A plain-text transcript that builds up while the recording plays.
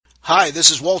Hi,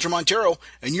 this is Walter Montero,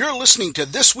 and you're listening to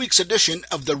this week's edition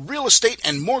of the Real Estate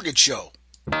and Mortgage Show.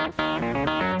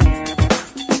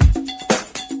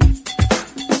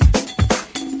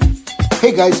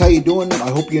 Hey guys, how you doing? I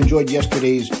hope you enjoyed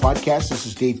yesterday's podcast. This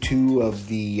is day 2 of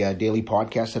the daily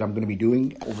podcast that I'm going to be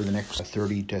doing over the next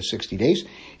 30 to 60 days.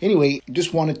 Anyway,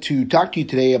 just wanted to talk to you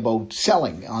today about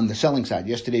selling on the selling side.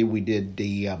 Yesterday we did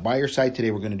the buyer side.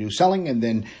 Today we're going to do selling. And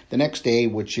then the next day,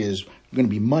 which is going to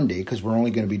be Monday, because we're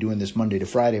only going to be doing this Monday to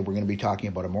Friday, we're going to be talking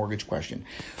about a mortgage question.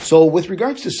 So with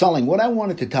regards to selling, what I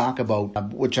wanted to talk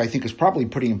about, which I think is probably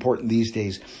pretty important these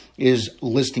days, is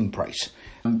listing price.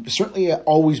 Certainly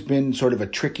always been sort of a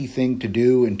tricky thing to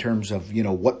do in terms of,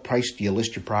 what price do you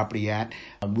list your property at?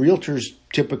 Realtors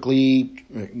typically,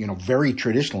 very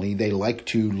traditionally, they like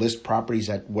to list properties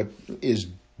at what is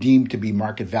deemed to be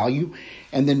market value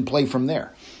and then play from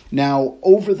there. Now,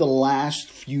 over the last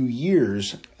few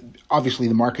years, obviously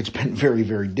the market's been very,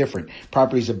 very different.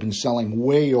 Properties have been selling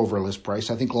way over list price.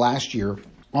 I think last year,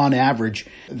 on average,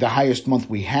 the highest month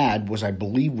we had was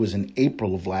in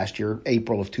April of last year,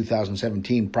 April of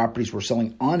 2017. Properties were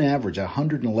selling on average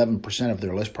 111% of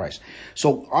their list price.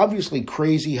 So obviously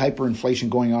crazy hyperinflation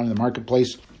going on in the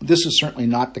marketplace. This is certainly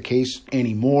not the case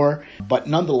anymore, but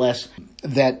nonetheless,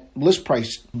 that list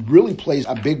price really plays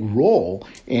a big role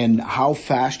in how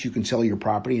fast you can sell your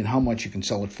property and how much you can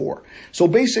sell it for. So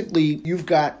basically, you've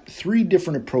got 3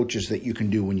 different approaches that you can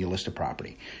do when you list a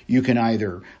property. You can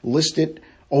either list it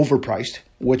overpriced,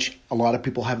 which a lot of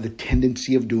people have the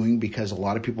tendency of doing because a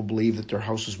lot of people believe that their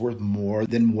house is worth more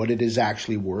than what it is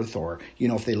actually worth. Or,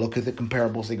 if they look at the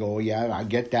comparables, they go, oh, yeah, I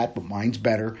get that, but mine's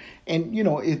better. And,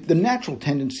 the natural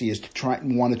tendency is to try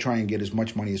and get as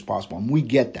much money as possible. And we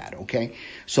get that, okay?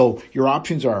 So your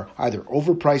options are either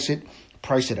overprice it,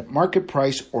 price it at market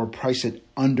price, or price it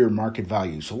under market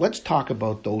value. So let's talk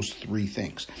about those 3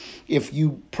 things. If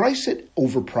you price it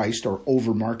overpriced or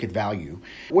over market value,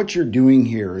 what you're doing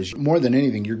here is, more than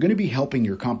anything, you're going to be helping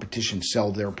your competition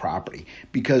sell their property,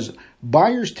 because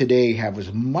buyers today have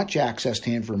as much access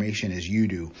to information as you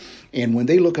do. And when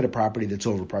they look at a property that's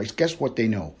overpriced, guess what they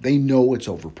know? They know it's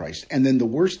overpriced. And then the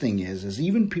worst thing is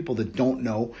even people that don't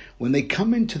know, when they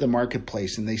come into the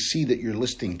marketplace and they see that your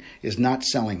listing is not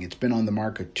selling, it's been on the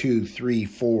market 2, 3,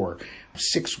 4,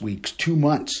 6 weeks, 2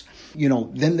 months,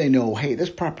 then they know, hey, this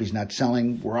property's not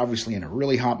selling. We're obviously in a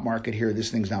really hot market here. This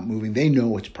thing's not moving. They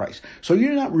know its price. So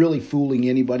you're not really fooling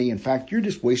anybody. In fact, you're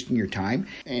just wasting your time.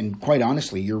 And quite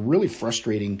honestly, you're really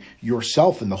frustrating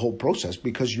yourself in the whole process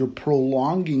because you're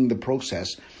prolonging the process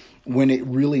when it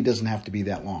really doesn't have to be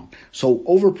that long. So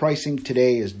overpricing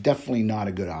today is definitely not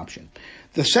a good option.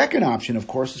 The second option, of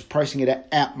course, is pricing it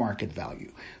at market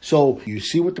value. So you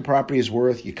see what the property is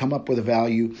worth, you come up with a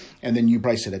value, and then you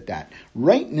price it at that.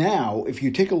 Right now, if you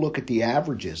take a look at the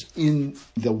averages in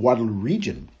the Waterloo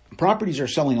region, properties are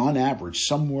selling on average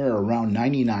somewhere around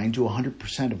 99 to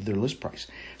 100% of their list price.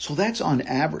 So that's on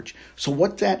average. So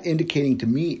what that indicating to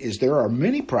me is there are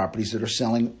many properties that are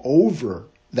selling over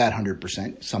that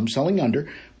 100%, some selling under,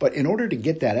 but in order to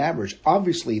get that average,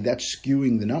 obviously that's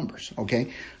skewing the numbers,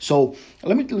 okay? So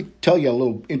let me tell you a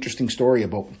little interesting story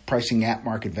about pricing at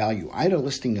market value. I had a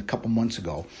listing a couple months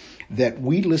ago that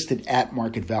we listed at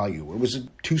market value. It was a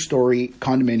 2-story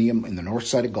condominium in the north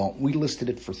side of Galt. We listed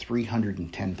it for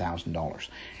 $310,000.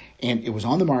 And it was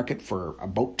on the market for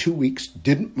about 2 weeks,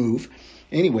 didn't move.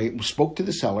 Anyway, we spoke to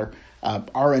the seller.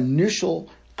 Our initial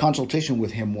consultation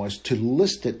with him was to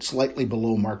list it slightly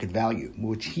below market value,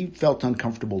 which he felt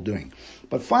uncomfortable doing.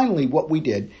 But finally, what we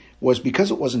did was, because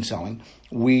it wasn't selling,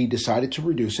 we decided to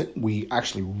reduce it. We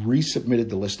actually resubmitted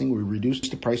the listing. We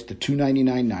reduced the price to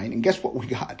 $299.9, and guess what we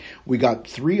got? We got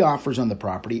 3 offers on the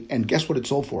property, and guess what it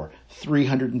sold for?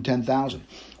 $310,000.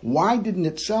 Why didn't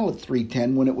it sell at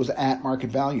 $310,000 when it was at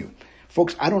market value?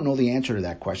 Folks, I don't know the answer to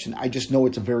that question. I just know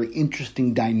it's a very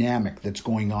interesting dynamic that's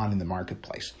going on in the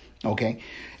marketplace. Okay.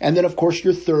 And then, of course,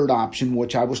 your third option,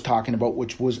 which I was talking about,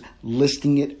 which was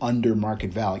listing it under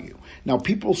market value. Now,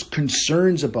 people's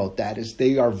concerns about that is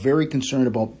they are very concerned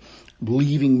about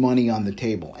leaving money on the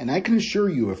table. And I can assure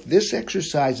you, if this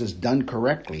exercise is done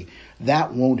correctly,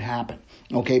 that won't happen.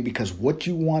 Okay, because what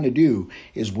you want to do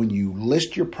is, when you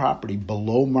list your property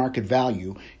below market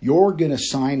value, you're going to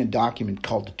sign a document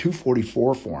called the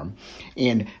 244 form.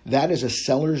 And that is a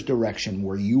seller's direction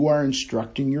where you are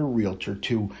instructing your realtor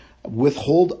to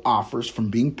withhold offers from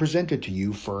being presented to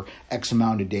you for X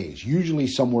amount of days, usually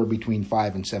somewhere between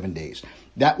 5 and 7 days.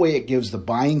 That way it gives the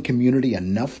buying community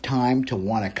enough time to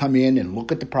want to come in and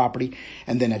look at the property.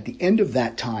 And then at the end of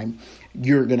that time,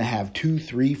 you're going to have 2,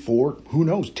 3, 4, who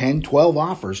knows, 10, 12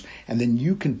 offers. And then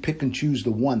you can pick and choose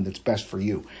the one that's best for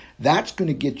you. That's going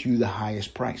to get you the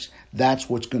highest price. That's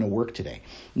what's going to work today.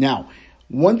 Now,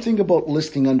 one thing about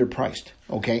listing underpriced,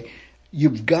 okay,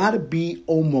 you've got to be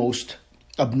almost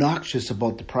obnoxious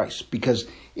about the price, because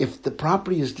if the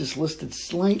property is just listed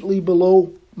slightly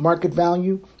below market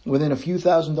value, within a few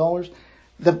 $1,000s,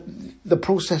 the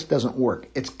process doesn't work.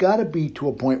 It's got to be to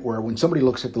a point where when somebody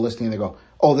looks at the listing and they go,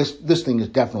 oh, this thing is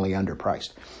definitely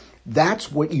underpriced.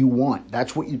 That's what you want.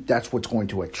 That's what's going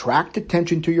to attract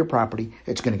attention to your property.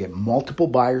 It's going to get multiple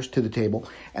buyers to the table,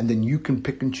 and then you can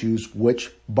pick and choose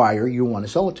which buyer you want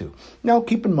to sell it to. Now,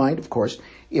 keep in mind, of course,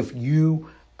 if you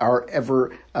are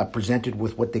ever presented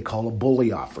with what they call a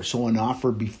bully offer, so an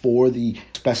offer before the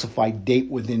specified date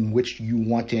within which you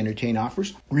want to entertain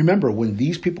offers. Remember, when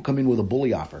these people come in with a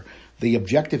bully offer, the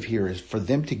objective here is for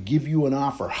them to give you an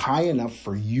offer high enough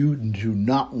for you to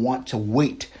not want to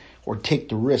wait or take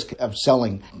the risk of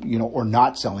selling, or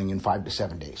not selling in 5 to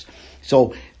 7 days.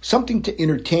 So something to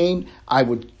entertain. I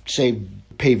would say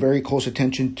pay very close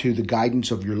attention to the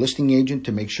guidance of your listing agent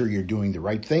to make sure you're doing the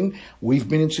right thing. We've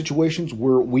been in situations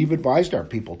where we've advised our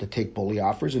people to take bully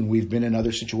offers, and we've been in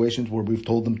other situations where we've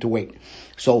told them to wait.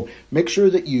 So make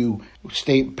sure that you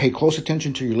pay close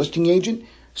attention to your listing agent,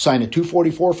 sign a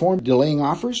 244 form delaying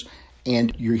offers,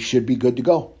 and you should be good to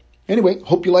go. Anyway,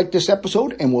 hope you liked this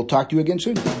episode, and we'll talk to you again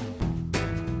soon.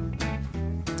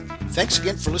 Thanks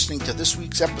again for listening to this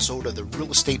week's episode of the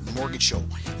Real Estate and Mortgage Show.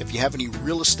 If you have any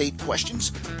real estate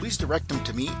questions, please direct them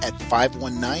to me at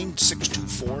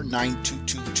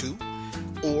 519-624-9222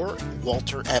 or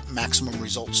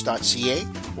walter@maximumresults.ca,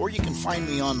 or you can find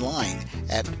me online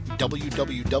at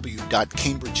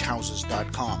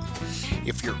www.cambridgehouses.com.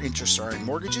 If your interests are in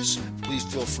mortgages, please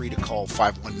feel free to call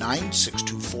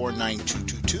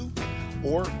 519-624-9222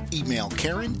 or email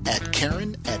Karen at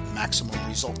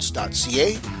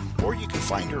maximumresults.ca, or you can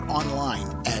find her online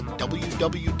at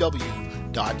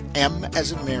www.m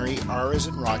as in Mary, R as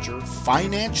in Roger,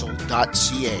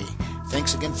 financial.ca.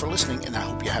 Thanks again for listening, and I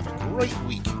hope you have a great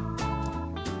week.